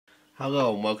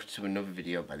Hello and welcome to another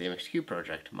video by the MXQ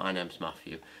Project. My name's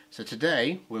Matthew. So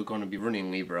today we're going to be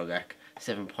running LibreELEC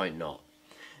 7.0.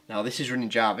 Now this is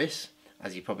running Jarvis,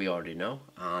 as you probably already know,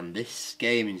 and this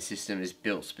gaming system is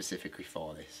built specifically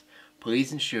for this.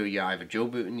 Please ensure you're either dual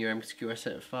booting your MXQ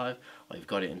S805 or you've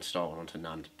got it installed onto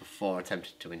NAND before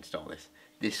attempting to install this.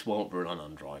 This won't run on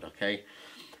Android, okay?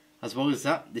 As well as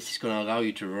that, this is going to allow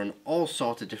you to run all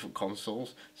sorts of different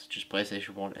consoles, such as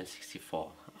PlayStation 1 and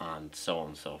 64, and so on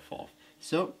and so forth.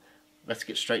 So, let's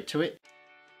get straight to it.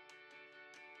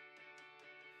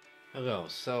 Hello,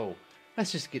 so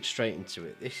let's just get straight into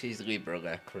it. This is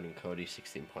LibreELEC running KODI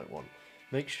 16.1.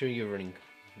 Make sure you're running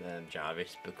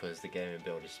Jarvis because the gaming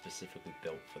build is specifically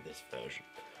built for this version.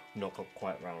 We've not got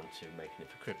quite round to making it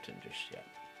for Krypton just yet.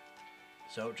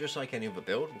 So, just like any other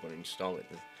build, we're going to install it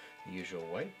the usual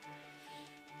way.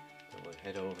 So we'll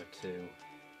head over to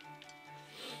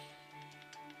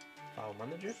File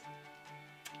Manager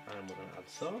and we're going to add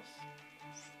source,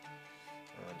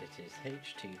 and it is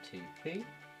HTTP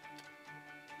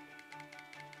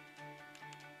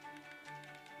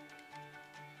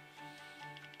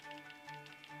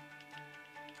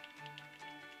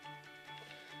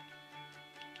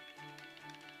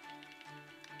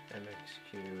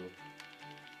MXQ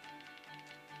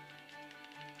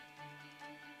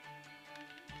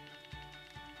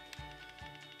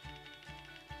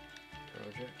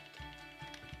Project.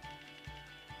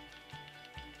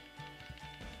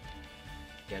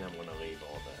 Again, I'm going to leave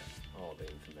all the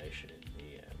information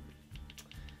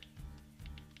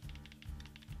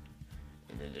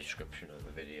in the description of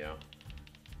the video.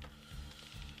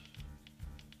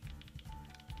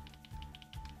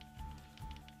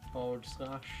 /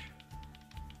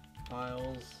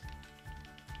 files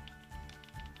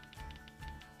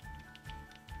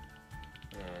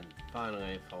and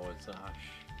finally /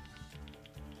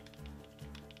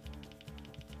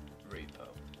 repo.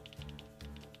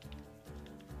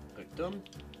 Click done,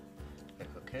 click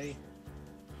OK.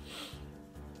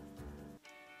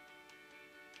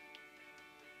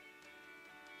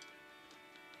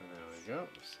 And there we go.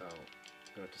 So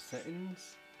go to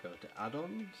settings, go to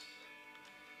add-ons,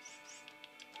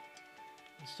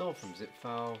 install from zip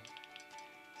file,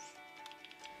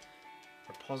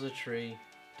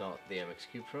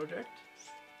 repository.themxqproject,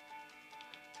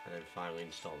 and then finally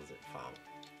install the zip file.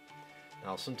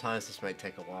 Now sometimes this may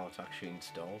take a while to actually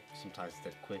install, sometimes it's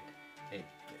dead quick. It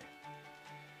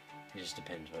just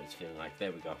depends what it's feeling like.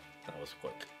 There we go, that was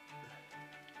quick.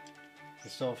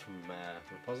 Install from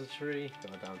repository,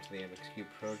 go down to the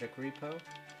MXQproject repo,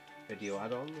 video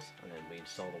add-ons, and then we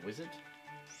install the wizard.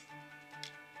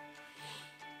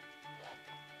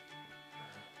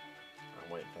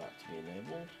 And wait for that to be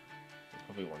enabled. You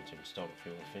probably want to install a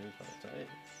few more things by the time.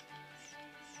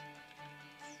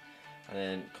 And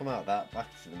then come out of that, back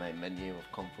to the main menu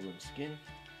of Confluent Skin.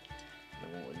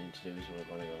 And then what we need to do is we're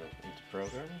going to go into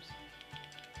Programs,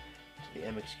 to the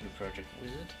MXQproject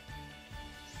wizard.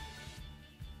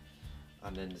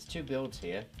 And then there's two builds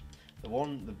here. The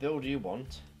build you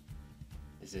want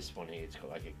is this one here. It's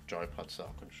got like a joypad sort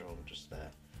of controller just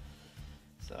there.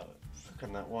 So click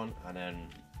on that one and then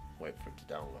wait for it to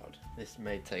download. This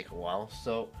may take a while,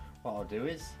 so what I'll do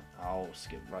is I'll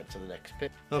skip right to the next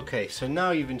bit. Okay, so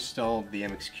now you've installed the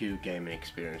MXQ gaming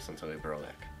experience onto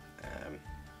LibreELEC.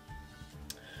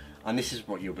 And this is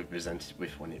what you'll be presented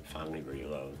with when it finally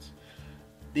reloads.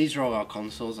 These are all our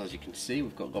consoles, as you can see.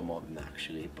 We've got a lot more than that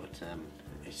actually, but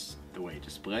it's the way it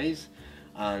displays.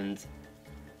 And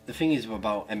the thing is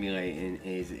about emulating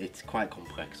is it's quite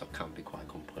complex, or can be quite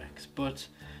complex. But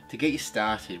to get you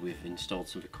started, we've installed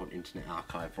something called Internet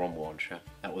Archive ROM Launcher.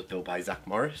 That was built by Zach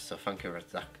Morris, so thank you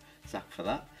Zach for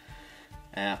that.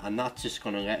 And that's just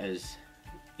going to let us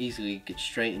easily get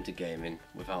straight into gaming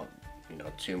without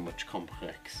too much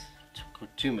complexity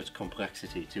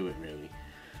to it really.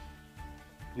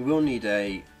 You will need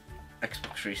a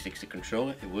Xbox 360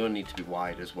 controller. It will need to be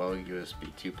wired as well, USB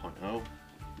 2.0.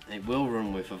 It will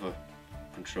run with other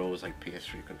controllers like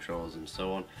PS3 controllers and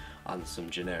so on, and some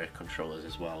generic controllers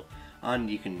as well. And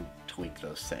you can tweak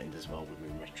those settings as well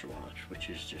within RetroArch, which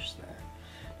is just there.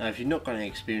 Now, if you've not got any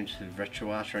experience with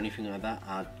RetroArch or anything like that,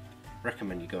 I'd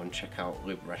recommend you go and check out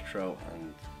LibRetro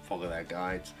and follow their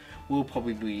guides. We'll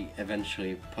probably be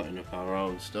eventually putting up our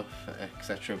own stuff,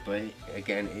 etc. But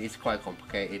again, it is quite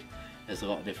complicated. There's a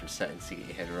lot of different settings to get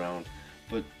your head around,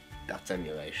 but that's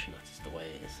emulation, that's just the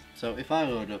way it is. So if I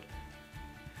load up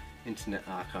Internet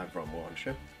Archive ROM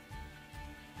Launcher,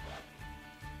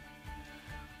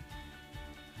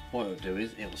 what it'll do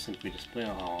is it'll simply display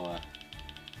our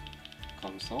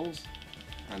consoles,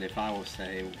 and if I will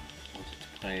say wanted to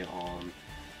play on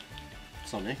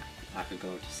Sonic, I could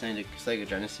go to Sega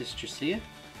Genesis just here.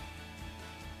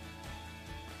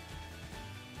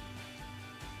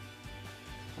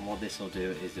 And what this will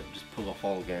do is it'll just pull off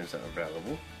all the games that are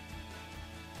available.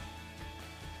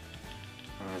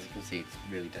 And as you can see, it's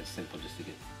really dead simple just to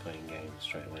get playing games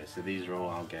straight away. So these are all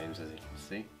our games, as you can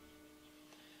see.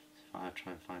 So if I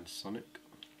try and find Sonic.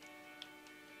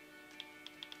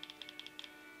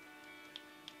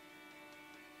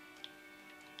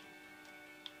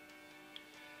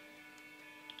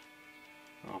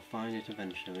 I'll find it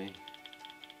eventually.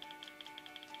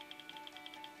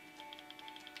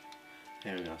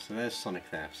 There we go, so there's Sonic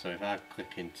there. So if I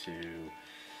click into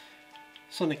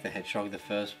Sonic the Hedgehog, the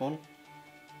first one,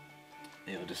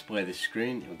 it'll display this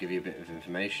screen, it'll give you a bit of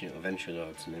information, it'll eventually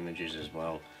load some images as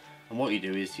well. And what you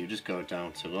do is you just go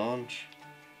down to launch,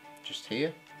 just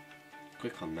here,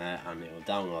 click on there, and it'll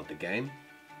download the game.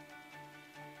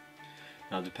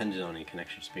 Now depending on your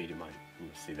connection speed, it might,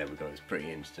 see there we go, it's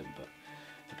pretty instant, but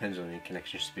depends on your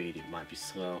connection speed, it might be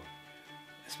slow,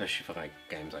 especially for like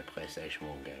games like PlayStation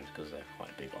 1 games, because they're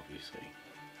quite big obviously.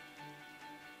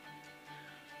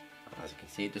 As you can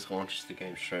see, it just launches the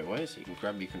game straight away, so you can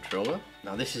grab your controller.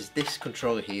 Now this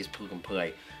controller here is plug and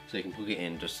play, so you can plug it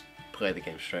in, just play the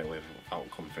game straight away without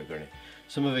configuring it.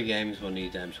 Some other games will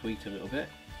need tweaked a little bit.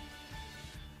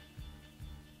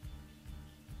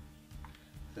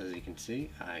 As you can see,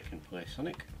 I can play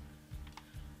Sonic.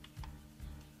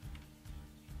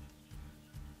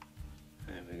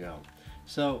 There we go.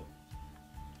 So,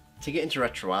 to get into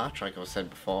RetroArch, like I said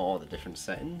before, all the different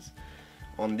settings,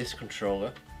 on this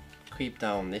controller, keep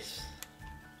down this,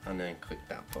 and then click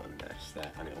that button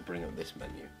there, and it'll bring up this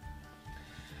menu.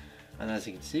 And as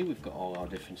you can see, we've got all our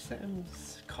different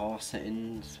settings, core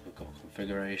settings, we've got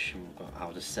configuration, we've got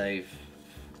how to save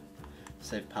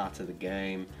part of the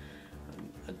game,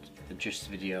 adjust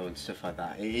video and stuff like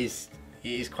that. It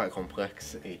is quite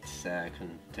complex. It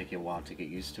can take you a while to get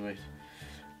used to it.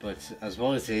 But as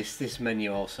well as this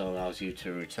menu also allows you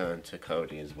to return to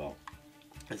KODI as well.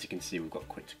 As you can see, we've got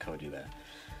quit to KODI there.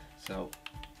 So,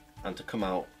 and to come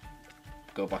out,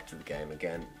 go back to the game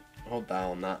again, hold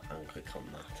down that and click on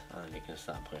that, and you can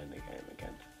start playing the game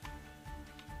again.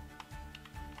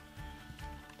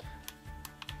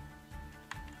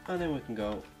 And then we can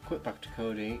go quit back to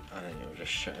KODI, and then it'll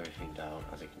just shut everything down,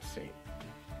 as you can see.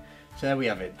 So there we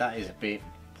have it. That is a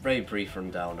very brief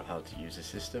rundown of how to use the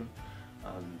system.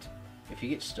 And if you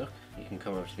get stuck, you can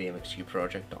come over to the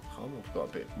MXQproject.com. We've got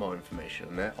a bit more information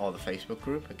on there, or the Facebook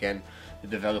group. Again, the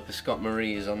developer Scott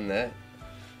Murray is on there.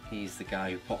 He's the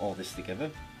guy who put all this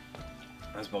together.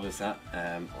 As well as that,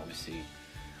 obviously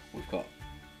we've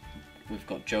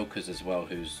got Jokers as well,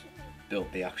 who's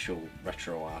built the actual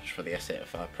RetroArch for the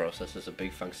S805 processor. So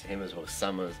big thanks to him, as well as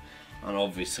Sammers, and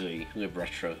obviously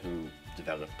LibreELEC, who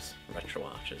develops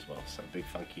RetroArch as well. So big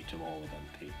thank you to all of them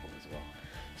people as well.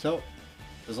 So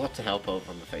there's a lot to help out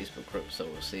on the Facebook group, so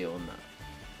we'll see you on that.